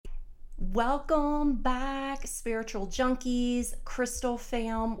Welcome back, spiritual junkies, crystal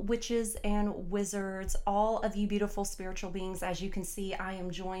fam, witches and wizards, all of you beautiful spiritual beings. As you can see, I am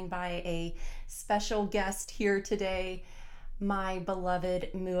joined by a special guest here today, my beloved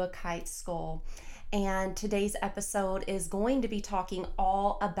Mookaite skull. And today's episode is going to be talking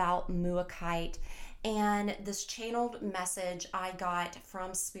all about Mookaite and this channeled message I got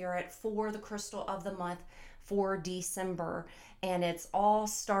from Spirit for the crystal of the month for December. And it's all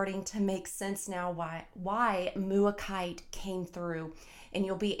starting to make sense now why Mookaite came through. And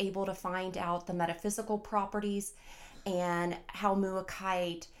you'll be able to find out the metaphysical properties and how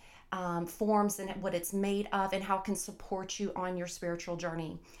Mookaite forms and what it's made of and how it can support you on your spiritual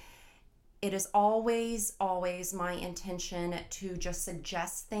journey. It is always my intention to just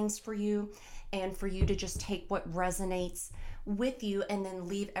suggest things for you and for you to just take what resonates with you and then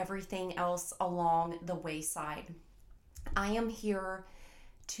leave everything else along the wayside. I am here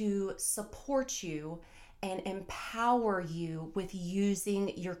to support you and empower you with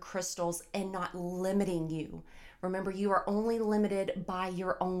using your crystals and not limiting you. Remember, you are only limited by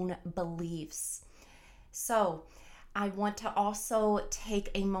your own beliefs. So I want to also take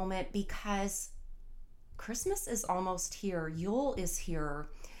a moment because Christmas is almost here. Yule is here.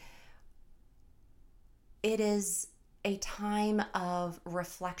 It is a time of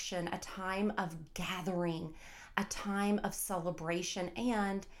reflection, a time of gathering, a time of celebration,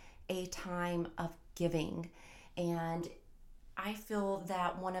 and a time of giving. And I feel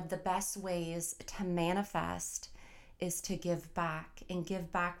that one of the best ways to manifest is to give back and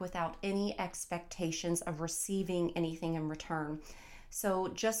give back without any expectations of receiving anything in return. So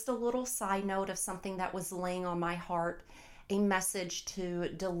just a little side note of something that was laying on my heart, a message to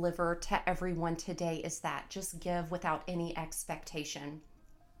deliver to everyone today is that just give without any expectation.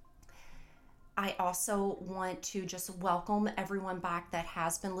 I also want to just welcome everyone back that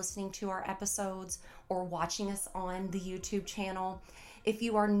has been listening to our episodes or watching us on the YouTube channel. If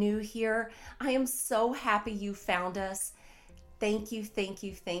you are new here, I am so happy you found us. Thank you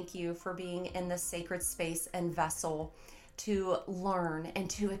for being in this sacred space and vessel to learn and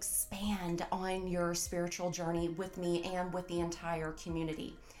to expand on your spiritual journey with me and with the entire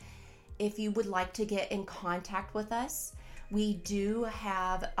community. If you would like to get in contact with us, we do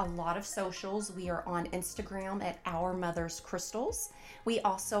have a lot of socials. We are on Instagram at Our Mother's Crystals. We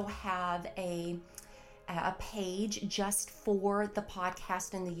also have a page just for the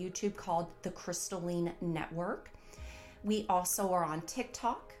podcast and the YouTube called the Crystalline Network. We also are on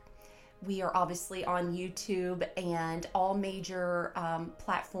TikTok. We are obviously on YouTube and all major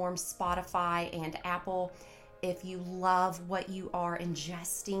platforms, Spotify and Apple. If you love what you are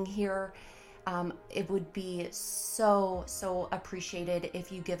ingesting here, it would be so appreciated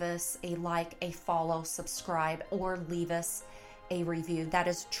if you give us a like, a follow, subscribe, or leave us a review. That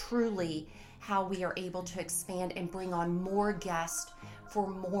is truly how we are able to expand and bring on more guests for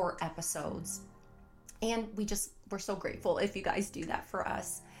more episodes. And we're so grateful if you guys do that for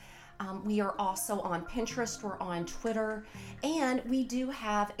us. We are also on Pinterest, we're on Twitter, and we do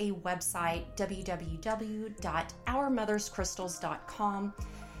have a website, www.ourmotherscrystals.com.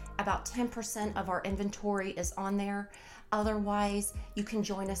 About 10% of our inventory is on there. Otherwise, you can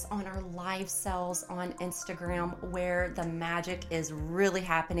join us on our live sales on Instagram where the magic is really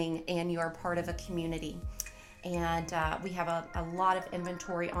happening and you are part of a community. And we have a lot of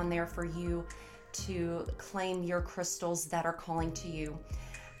inventory on there for you to claim your crystals that are calling to you.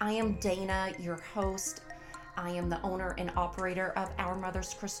 I am Dana, your host. I am the owner and operator of Our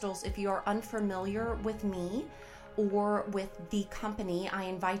Mother's Crystals. If you are unfamiliar with me or with the company, I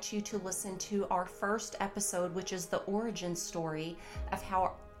invite you to listen to our first episode, which is the origin story of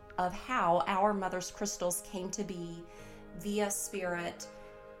how Our Mother's Crystals came to be via Spirit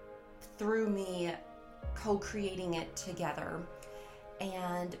through me co-creating it together.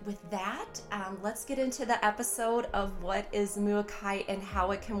 And with that, let's get into the episode of what is Mookaite and how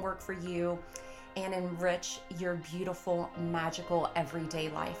it can work for you and enrich your beautiful, magical everyday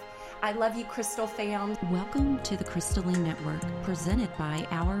life. I love you, Crystal fam. Welcome to the Crystalline Network, presented by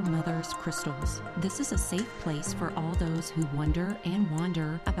Our Mother's Crystals. This is a safe place for all those who wonder and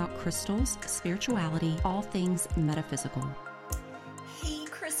wander about crystals, spirituality, all things metaphysical. Hey,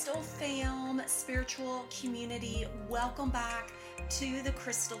 Crystal fam, spiritual community, welcome back to the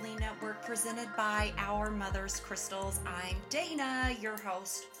Crystalline Network presented by Our Mother's Crystals. I'm Dana, your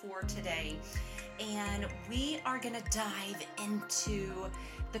host for today, and we are going to dive into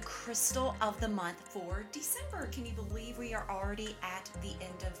the crystal of the month for December. Can you believe we are already at the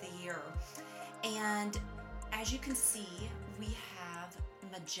end of the year? And as you can see, we have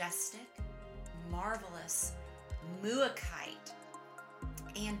majestic, marvelous Mookaite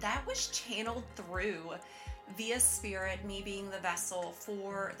And that was channeled through via spirit, me being the vessel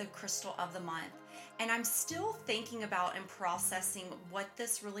for the crystal of the month. And I'm still thinking about and processing what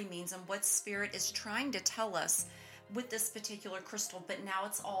this really means and what spirit is trying to tell us with this particular crystal, but now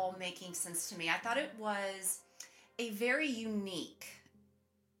it's all making sense to me. I thought it was a very unique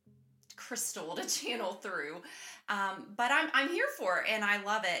crystal to channel through. But I'm here for it and I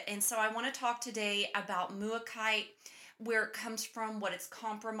love it. And so I want to talk today about Mookaite, where it comes from, what it's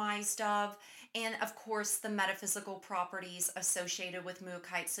comprised of, and of course the metaphysical properties associated with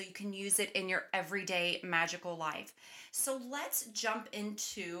Mookaite so you can use it in your everyday magical life. So let's jump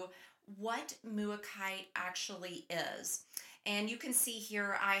into what Mookaite actually is. And you can see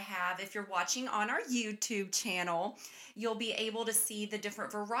here I have, if you're watching on our YouTube channel, you'll be able to see the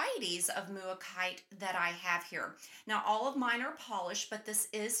different varieties of Mookaite that I have here. Now, all of mine are polished, but this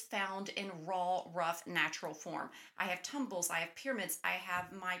is found in raw, rough, natural form. I have tumbles, I have pyramids, I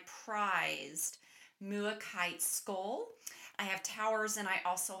have my prized Mookaite skull. I have towers, and I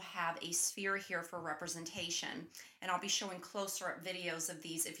also have a sphere here for representation. And I'll be showing closer up videos of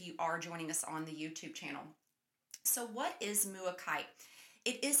these if you are joining us on the YouTube channel. So what is Mookaite?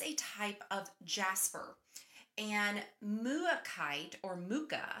 It is a type of jasper, and Mookaite or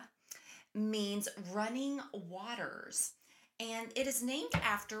Mooka means running waters, and it is named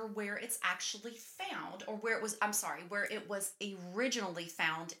after where it's actually found, or where it was originally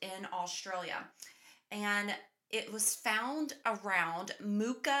found in Australia, and it was found around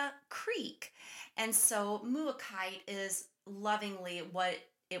Mooka Creek, and so Mookaite is lovingly what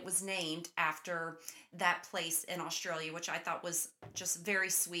it was named after that place in Australia, which I thought was just very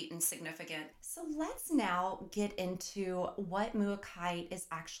sweet and significant. So let's now get into what Mookaite is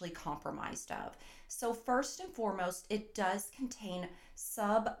actually comprised of. So first and foremost, it does contain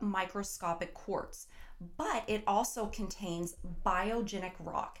submicroscopic quartz, but it also contains biogenic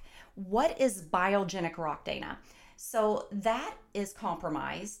rock. What is biogenic rock, Dana? So that is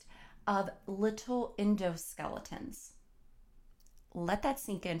comprised of little endoskeletons. Let that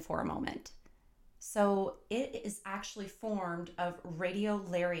sink in for a moment. So it is actually formed of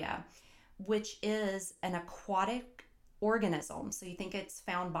radiolaria, which is an aquatic organism. So you think it's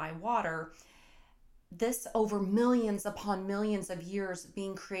found by water. This, over millions upon millions of years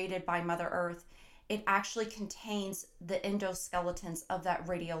being created by Mother Earth, it actually contains the endoskeletons of that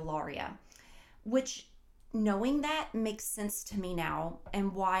radiolaria, which, knowing that, makes sense to me now,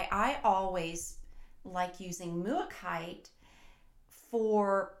 and why I always like using Mookaite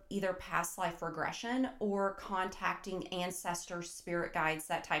for either past life regression or contacting ancestors, spirit guides,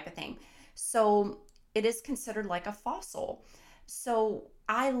 that type of thing. So it is considered like a fossil. So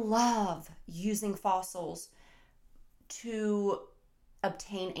I love using fossils to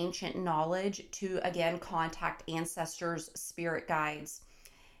obtain ancient knowledge, to again contact ancestors, spirit guides.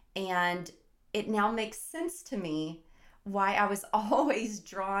 And it now makes sense to me why I was always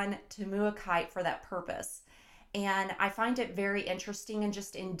drawn to Mookaite for that purpose. And I find it very interesting and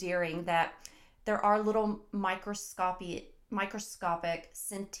just endearing that there are little microscopic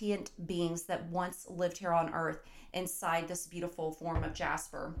sentient beings that once lived here on Earth inside this beautiful form of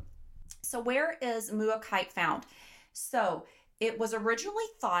jasper. So where is Mookaite found? So it was originally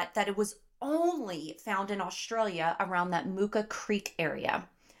thought that it was only found in Australia around that Mooka Creek area,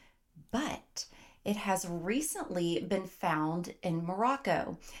 but it has recently been found in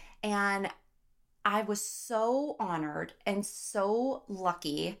Morocco. And I was so honored and so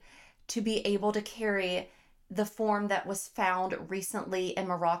lucky to be able to carry the form that was found recently in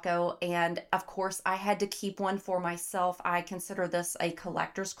Morocco. And of course, I had to keep one for myself. I consider this a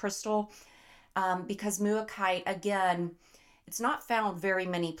collector's crystal because Mookaite, again, it's not found very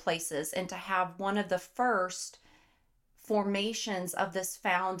many places. And to have one of the first formations of this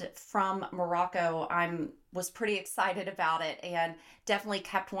found from Morocco, was pretty excited about it and definitely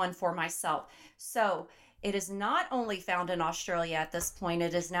kept one for myself. So it is not only found in Australia at this point,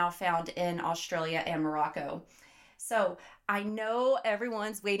 it is now found in Australia and Morocco. So I know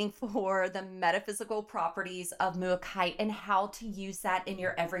everyone's waiting for the metaphysical properties of Mookaite and how to use that in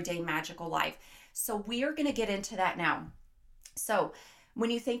your everyday magical life. So we are going to get into that now. So when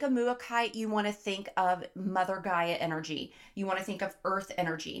you think of Mookaite, you want to think of Mother Gaia energy. You want to think of earth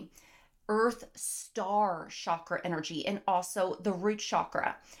energy, earth star chakra energy, and also the root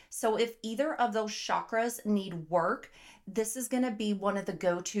chakra. So if either of those chakras need work, this is going to be one of the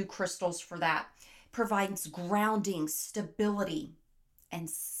go-to crystals for that. Provides grounding, stability, and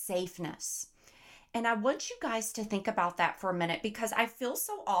safeness. And I want you guys to think about that for a minute, because I feel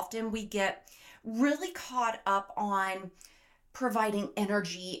so often we get really caught up on providing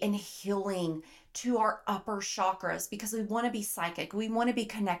energy and healing to our upper chakras because we want to be psychic. We want to be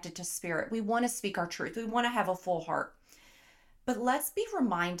connected to spirit. We want to speak our truth. We want to have a full heart. But let's be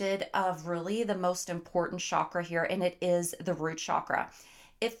reminded of really the most important chakra here, and it is the root chakra.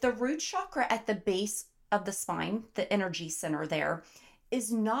 If the root chakra at the base of the spine, the energy center there,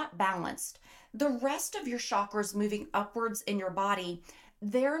 is not balanced, the rest of your chakras moving upwards in your body,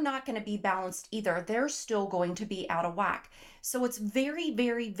 they're not going to be balanced either. They're still going to be out of whack. So it's very,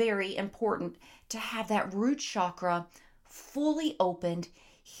 very, very important to have that root chakra fully opened,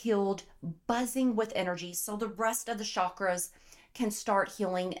 healed, buzzing with energy so the rest of the chakras can start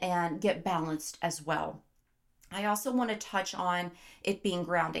healing and get balanced as well. I also want to touch on it being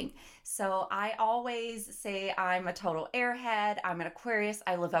grounding. So I always say I'm a total airhead. I'm an Aquarius.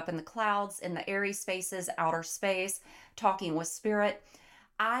 I live up in the clouds, in the airy spaces, outer space, talking with spirit.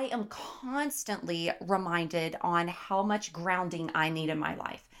 I am constantly reminded on how much grounding I need in my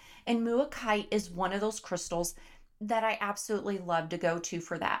life. And Mookaite is one of those crystals that I absolutely love to go to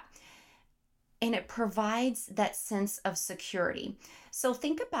for that. And it provides that sense of security. So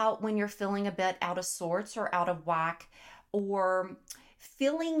think about when you're feeling a bit out of sorts or out of whack, or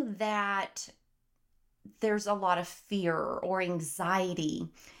feeling that there's a lot of fear or anxiety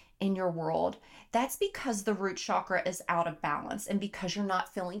in your world. That's because the root chakra is out of balance and because you're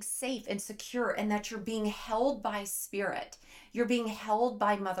not feeling safe and secure, and that you're being held by spirit. You're being held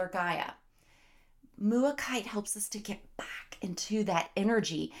by Mother Gaia. Mookaite helps us to get back into that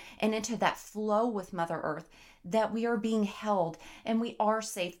energy and into that flow with Mother Earth, that we are being held and we are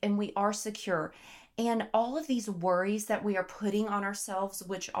safe and we are secure. And all of these worries that we are putting on ourselves,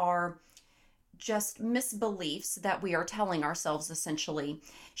 which are just misbeliefs that we are telling ourselves essentially,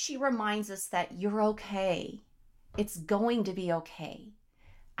 she reminds us that you're okay. It's going to be okay.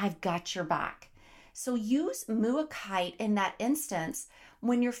 I've got your back. So use Mookaite in that instance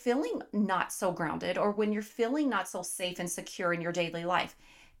when you're feeling not so grounded or when you're feeling not so safe and secure in your daily life.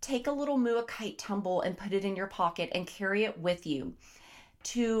 Take a little Mookaite tumble and put it in your pocket and carry it with you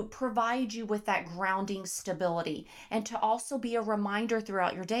to provide you with that grounding stability, and to also be a reminder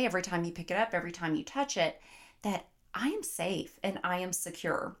throughout your day, every time you pick it up, every time you touch it, that I am safe and I am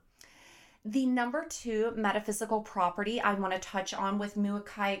secure. The number 2 metaphysical property I want to touch on with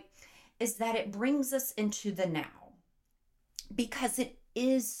Mookaite is that it brings us into the now, because it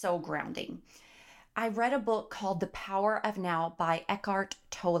is so grounding. I read a book called The Power of Now by Eckhart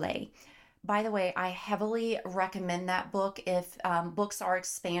Tolle. By the way, I heavily recommend that book if books are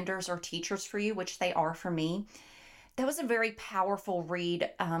expanders or teachers for you, which they are for me. That was a very powerful read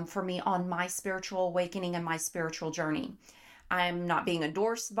for me on my spiritual awakening and my spiritual journey. I'm not being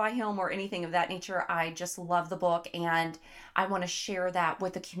endorsed by him or anything of that nature. I just love the book, and I want to share that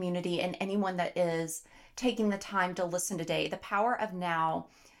with the community and anyone that is taking the time to listen today. The power of now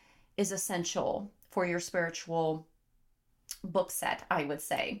is essential for your spiritual book set, I would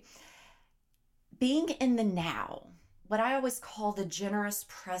say. Being in the now, what I always call the generous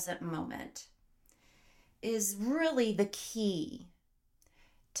present moment, is really the key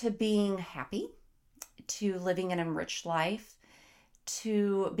to being happy, to living an enriched life,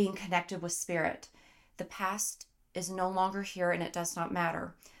 to being connected with spirit. The past is no longer here and it does not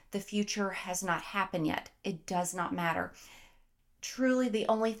matter. The future has not happened yet. It does not matter. Truly, the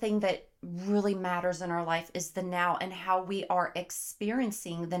only thing that really matters in our life is the now, and how we are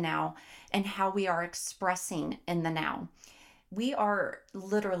experiencing the now and how we are expressing in the now. We are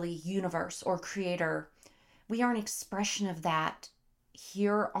literally universe or creator. We are an expression of that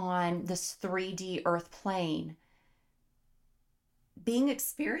here on this 3D earth plane, being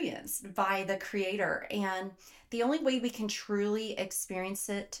experienced by the creator. And the only way we can truly experience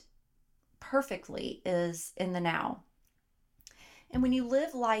it perfectly is in the now. And when you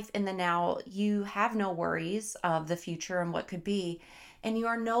live life in the now, you have no worries of the future and what could be. And you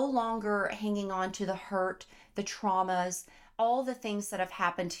are no longer hanging on to the hurt, the traumas, all the things that have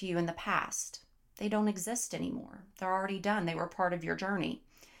happened to you in the past. They don't exist anymore. They're already done. They were part of your journey.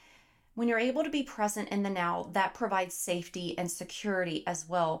 When you're able to be present in the now, that provides safety and security as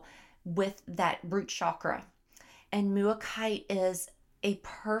well with that root chakra. And Mookaite is a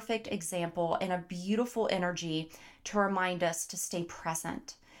perfect example and a beautiful energy to remind us to stay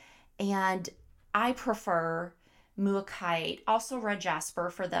present. And I prefer Mookaite, also red jasper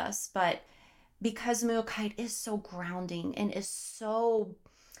for this, but because Mookaite is so grounding and is so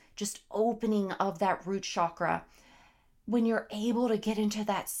just opening of that root chakra, when you're able to get into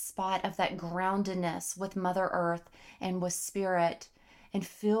that spot of that groundedness with Mother Earth and with Spirit and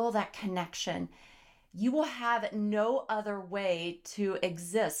feel that connection, You will have no other way to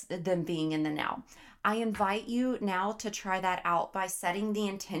exist than being in the now. I invite you now to try that out by setting the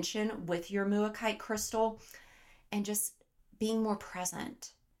intention with your Mookaite crystal and just being more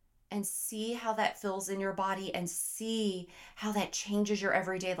present, and see how that feels in your body, and see how that changes your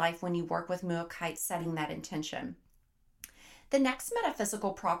everyday life when you work with Mookaite, setting that intention. The next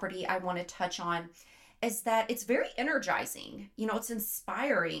metaphysical property I want to touch on is that it's very energizing. It's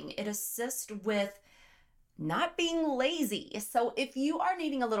inspiring. It assists with not being lazy. So if you are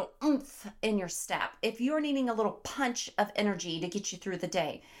needing a little oomph in your step, if you are needing a little punch of energy to get you through the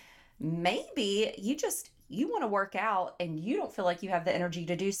day, maybe you want to work out and you don't feel like you have the energy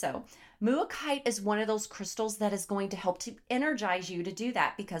to do so. Mookaite is one of those crystals that is going to help to energize you to do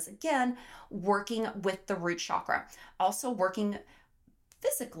that, because again, working with the root chakra, also working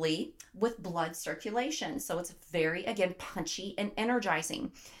physically with blood circulation. So it's very, again, punchy and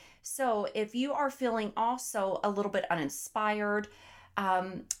energizing. So if you are feeling also a little bit uninspired,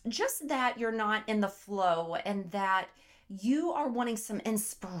 just that you're not in the flow and that you are wanting some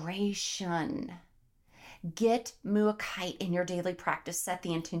inspiration, get Mookaite in your daily practice. Set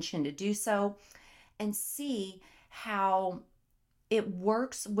the intention to do so and see how it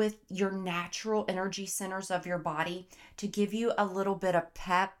works with your natural energy centers of your body to give you a little bit of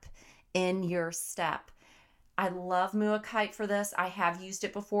pep in your step. I love Mookaite for this. I have used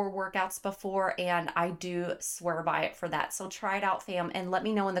it before, workouts before, and I do swear by it for that. So try it out, fam, and let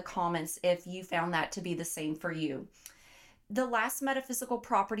me know in the comments if you found that to be the same for you. The last metaphysical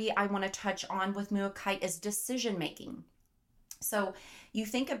property I want to touch on with Mookaite is decision making. So you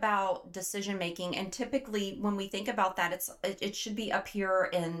think about decision making, and typically when we think about that, it should be up here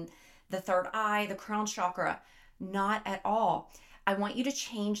in the third eye, the crown chakra. Not at all. I want you to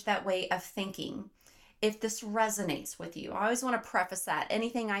change that way of thinking. If this resonates with you, I always want to preface that.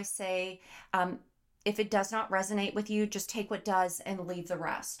 Anything I say, if it does not resonate with you, just take what does and leave the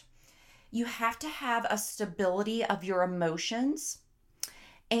rest. You have to have a stability of your emotions,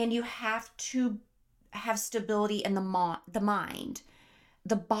 and you have to have stability in the mind,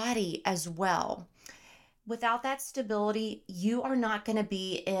 the body as well. Without that stability, you are not going to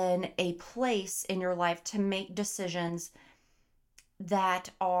be in a place in your life to make decisions that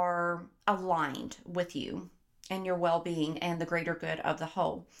are aligned with you and your well-being and the greater good of the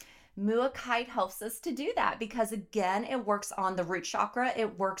whole. Mookaite helps us to do that because, again, it works on the root chakra,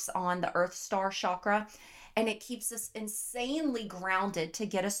 it works on the earth star chakra, and it keeps us insanely grounded to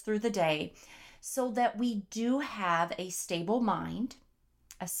get us through the day so that we do have a stable mind,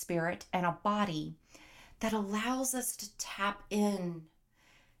 a spirit, and a body that allows us to tap in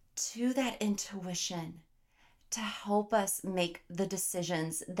to that intuition to help us make the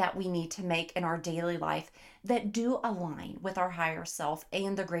decisions that we need to make in our daily life that do align with our higher self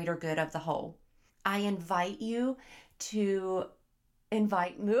and the greater good of the whole. I invite you to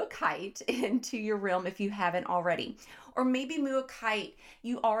invite Mookaite into your realm if you haven't already. Or maybe Mookaite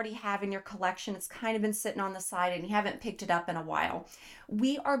you already have in your collection. It's kind of been sitting on the side and you haven't picked it up in a while.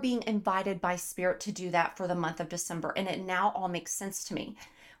 We are being invited by Spirit to do that for the month of December, and it now all makes sense to me.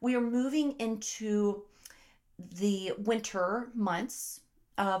 We are moving into the winter months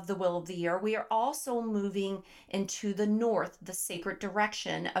of the wheel of the year. We are also moving into the north, the sacred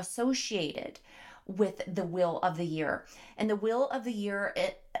direction associated with the wheel of the year. And the wheel of the year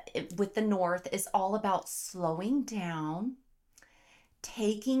with the north is all about slowing down,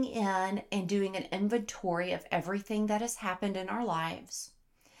 taking in and doing an inventory of everything that has happened in our lives,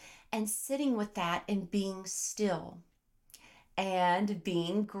 and sitting with that and being still and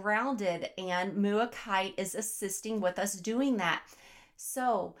being grounded. And Mookaite is assisting with us doing that.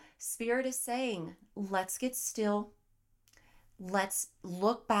 So Spirit is saying, let's get still. Let's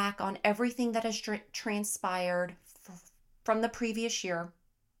look back on everything that has transpired from the previous year.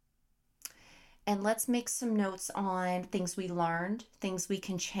 And let's make some notes on things we learned, things we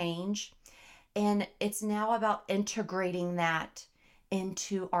can change. And it's now about integrating that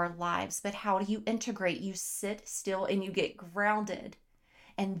into our lives. But how do you integrate? You sit still and you get grounded.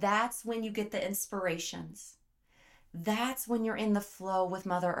 And that's when you get the inspirations. That's when you're in the flow with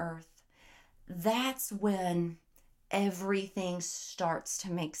Mother Earth. That's when everything starts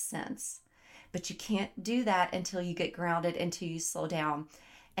to make sense. But you can't do that until you get grounded, until you slow down.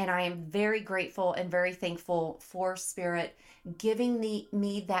 And I am very grateful and very thankful for Spirit giving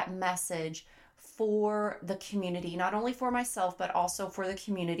me that message for the community, not only for myself, but also for the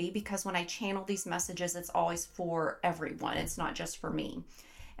community, because when I channel these messages, it's always for everyone. It's not just for me.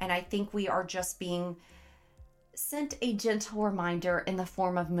 And I think we are just being sent a gentle reminder in the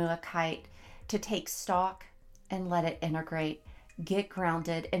form of Mookaite to take stock and let it integrate. get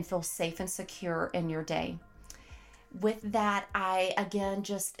grounded, and feel safe and secure in your day. With that, I again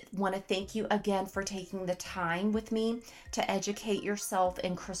just want to thank you again for taking the time with me to educate yourself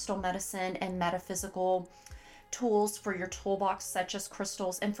in crystal medicine and metaphysical tools for your toolbox, such as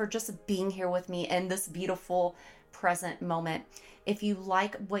crystals, and for just being here with me in this beautiful present moment. If you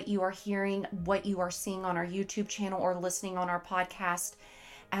like what you are hearing, what you are seeing on our YouTube channel or listening on our podcast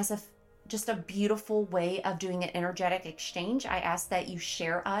as just a beautiful way of doing an energetic exchange, I ask that you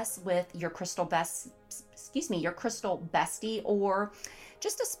share us with your crystal bestie, or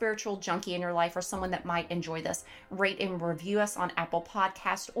just a spiritual junkie in your life, or someone that might enjoy this. Rate and review us on Apple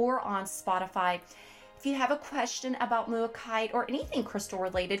Podcast or on Spotify. If you have a question about Mookaite or anything crystal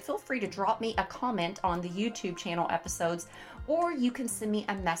related, feel free to drop me a comment on the YouTube channel episodes, or you can send me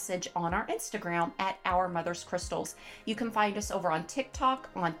a message on our Instagram at Our Mother's Crystals. You can find us over on TikTok,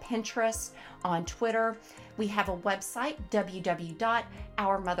 on Pinterest, on Twitter. We have a website,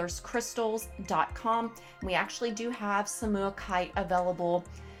 www.ourmotherscrystals.com. We actually do have some Mookaite available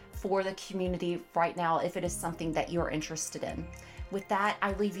for the community right now if it is something that you're interested in. With that,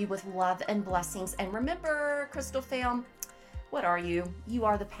 I leave you with love and blessings. And remember, Crystal Fam, what are you? You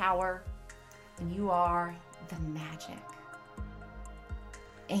are the power, and you are the magic.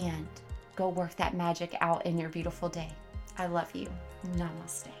 And go work that magic out in your beautiful day. I love you.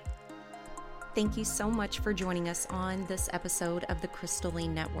 Namaste. Thank you so much for joining us on this episode of the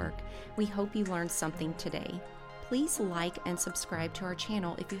Crystalline Network. We hope you learned something today. Please like and subscribe to our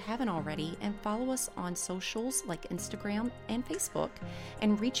channel if you haven't already, and follow us on socials like Instagram and Facebook,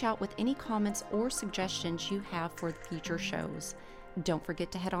 and reach out with any comments or suggestions you have for future shows. Don't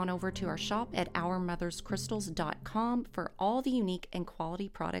forget to head on over to our shop at ourmotherscrystals.com for all the unique and quality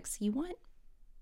products you want.